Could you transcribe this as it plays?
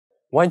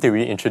Why did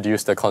we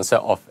introduce the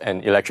concept of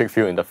an electric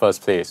field in the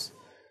first place?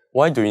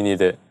 Why do we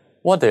need it?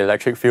 What the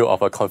electric field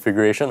of a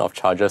configuration of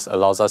charges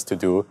allows us to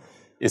do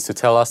is to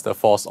tell us the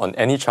force on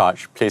any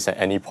charge placed at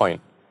any point.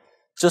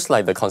 Just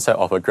like the concept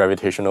of a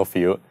gravitational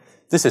field,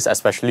 this is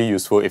especially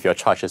useful if your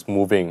charge is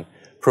moving,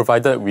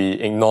 provided we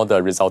ignore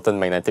the resultant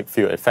magnetic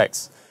field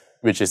effects,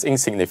 which is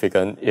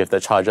insignificant if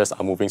the charges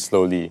are moving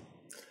slowly.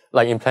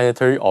 Like in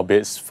planetary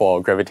orbits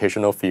for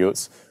gravitational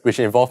fields, which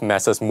involve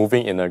masses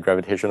moving in a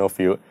gravitational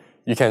field,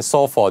 you can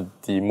solve for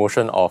the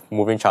motion of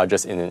moving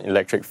charges in an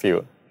electric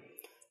field.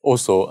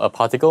 Also, a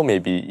problem may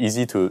be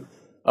easy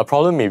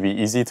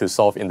to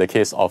solve in the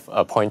case of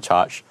a point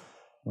charge,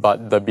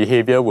 but the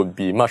behavior would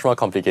be much more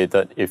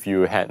complicated if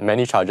you had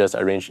many charges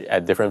arranged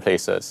at different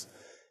places.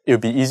 It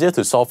would be easier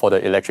to solve for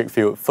the electric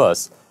field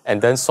first,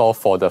 and then solve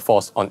for the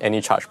force on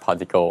any charged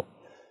particle.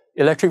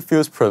 Electric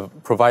fields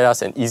provide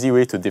us an easy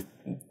way to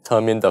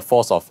determine the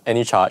force of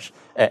any charge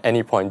at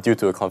any point due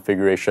to a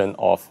configuration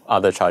of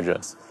other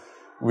charges.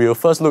 We'll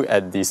first look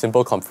at the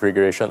simple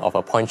configuration of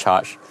a point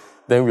charge,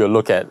 then we'll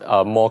look at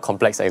a more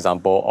complex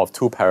example of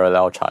two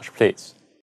parallel charge plates.